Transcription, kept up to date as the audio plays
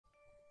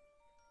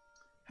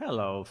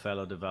Hello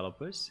fellow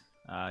developers.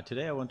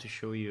 Today I want to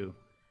show you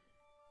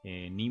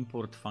an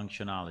import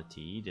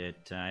functionality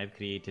that I've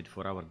created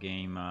for our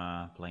game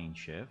Plane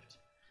Shift.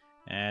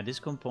 This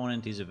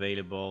component is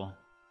available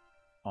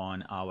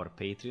on our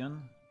Patreon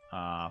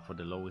for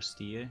the lowest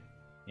tier,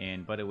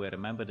 and by the way,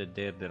 remember that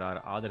there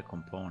are other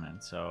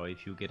components, so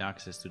if you get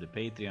access to the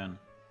Patreon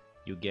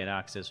you get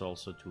access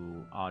also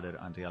to other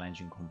Unreal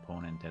Engine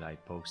component that I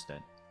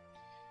posted,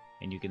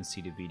 and you can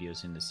see the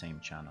videos in the same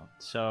channel.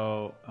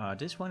 So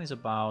this one is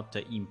about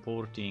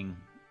importing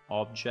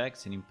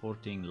objects and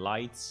importing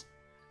lights,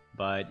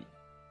 but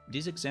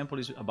this example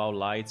is about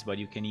lights, but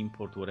you can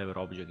import whatever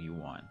object you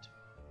want.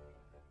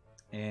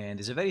 And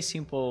it's a very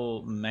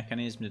simple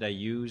mechanism that I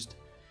used.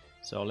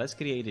 So let's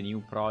create a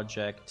new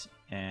project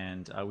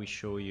and I will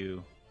show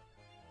you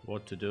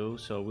what to do.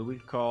 So we will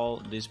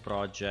call this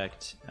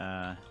project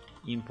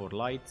import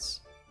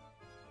lights,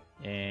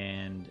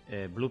 and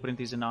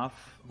blueprint is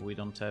enough. We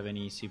don't have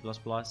any C++.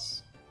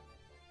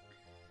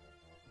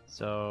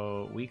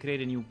 So we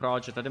create a new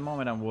project. At the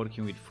moment I'm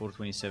working with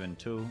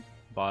 427.2,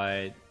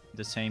 but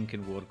the same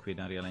can work with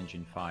Unreal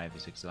Engine 5.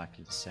 It's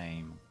exactly the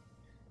same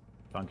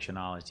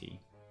functionality.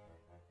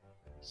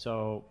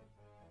 So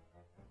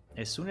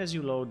as soon as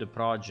you load the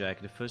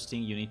project, the first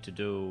thing you need to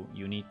do,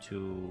 you need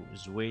to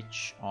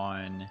switch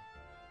on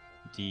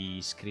the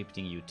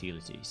scripting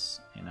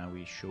utilities, and I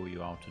will show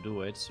you how to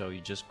do it. So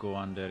you just go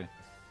under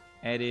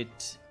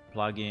edit,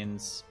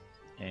 plugins,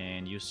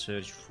 and you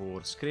search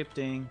for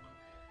scripting,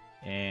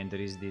 and there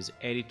is this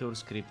editor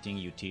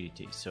scripting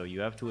utility. So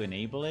you have to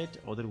enable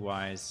it,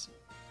 otherwise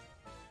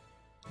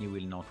it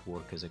will not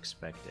work as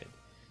expected.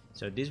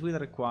 So this will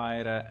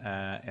require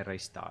a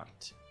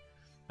restart.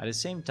 At the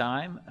same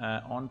time,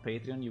 on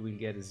Patreon you will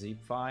get a zip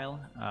file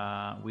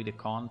with the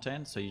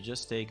content. So you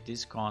just take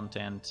this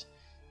content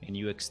and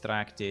you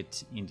extract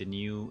it in the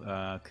new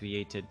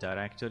created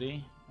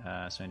directory,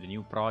 so in the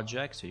new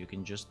project. So you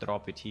can just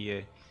drop it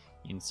here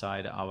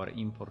inside our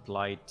import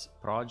light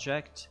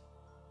project.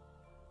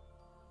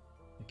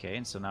 Okay,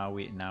 and so now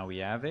we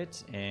have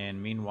it, and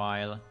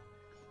meanwhile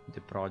the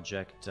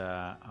project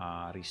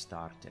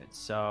restarted.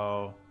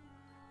 So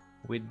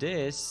with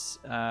this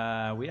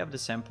we have the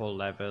sample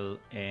level,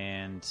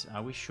 and I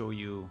will show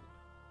you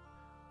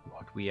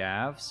what we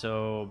have.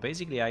 So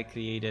basically I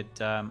created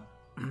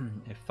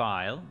a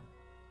file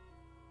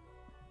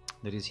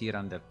that is here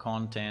under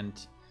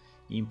content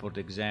import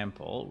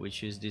example,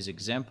 which is this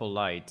example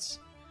lights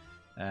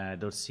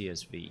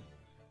 .csv,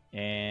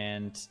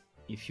 and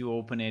if you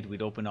open it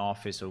with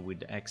OpenOffice or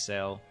with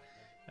Excel,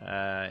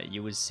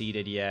 you will see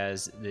that he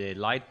has the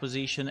light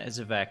position as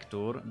a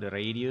vector, the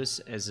radius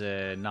as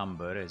a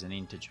number, as an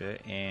integer,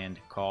 and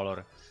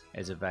color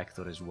as a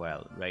vector as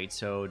well, right?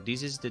 So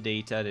this is the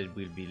data that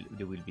will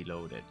be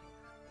loaded.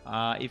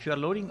 If you are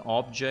loading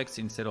objects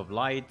instead of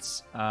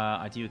lights,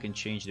 I think you can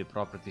change the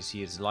properties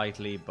here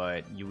slightly,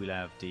 but you will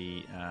have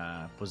the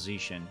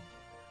position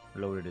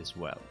loaded as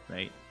well,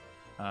 right?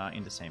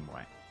 In the same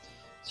way.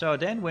 So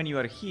then when you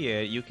are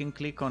here, you can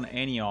click on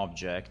any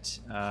object,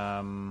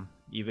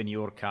 even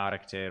your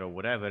character or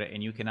whatever,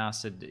 and you can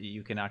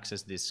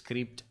access the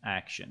script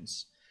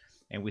actions.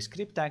 And with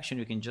script action,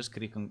 you can just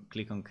click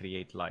on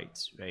create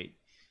lights, right?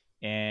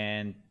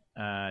 And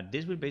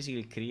this will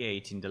basically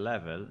create in the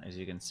level, as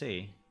you can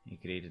see, it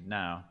created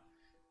now,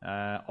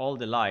 all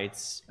the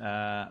lights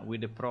with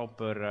the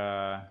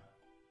proper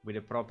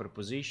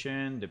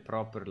position, the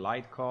proper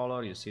light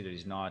color. You see that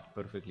it's not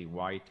perfectly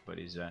white, but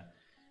is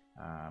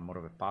more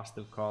of a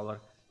pastel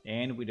color,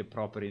 and with the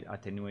proper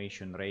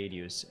attenuation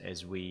radius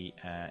as we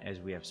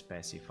have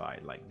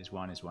specified. Like this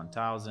one is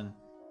 1000,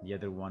 the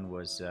other one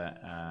was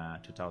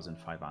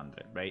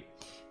 2500, right?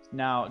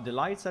 Now the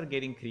lights are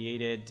getting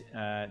created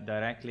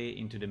directly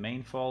into the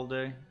main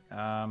folder,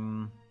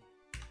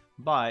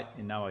 but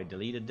now I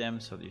deleted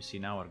them, so you see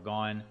now are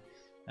gone.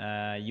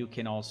 You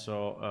can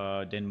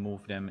also then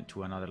move them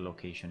to another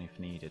location if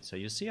needed. So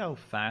you see how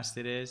fast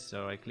it is.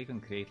 So I click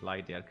on create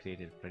light, they are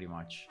created pretty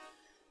much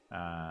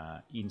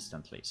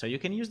instantly. So you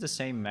can use the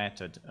same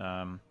method.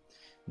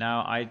 Now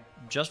I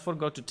just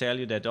forgot to tell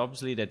you that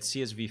obviously that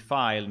CSV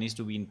file needs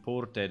to be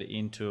imported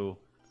into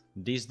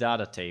this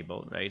data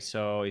table, right?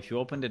 So if you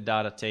open the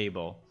data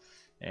table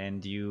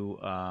and you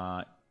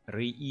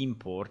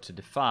re-import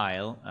the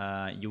file,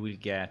 you will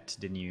get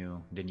the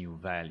new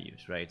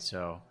values, right?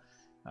 So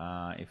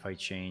if I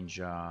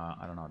change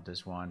I don't know,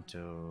 this one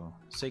to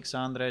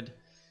 600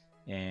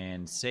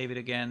 and save it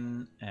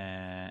again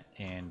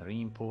and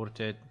re-import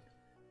it,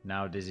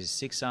 now this is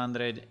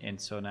 600, and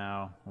so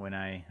now when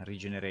I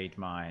regenerate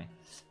my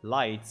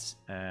lights,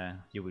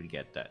 you will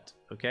get that.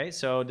 Okay,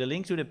 so the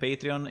link to the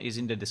Patreon is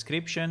in the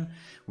description.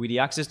 With the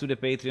access to the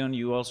Patreon,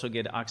 you also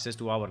get access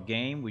to our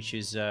game, which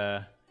is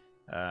a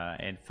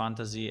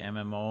fantasy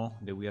MMO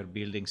that we are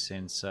building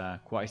since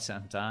quite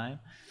some time,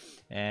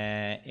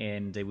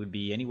 and they will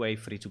be anyway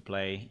free to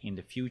play in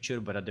the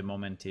future, but at the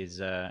moment is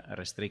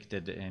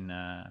restricted in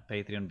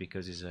Patreon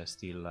because it's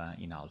still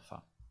in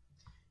alpha.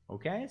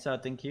 Okay, so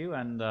thank you,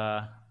 and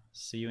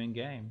see you in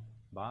game.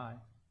 Bye.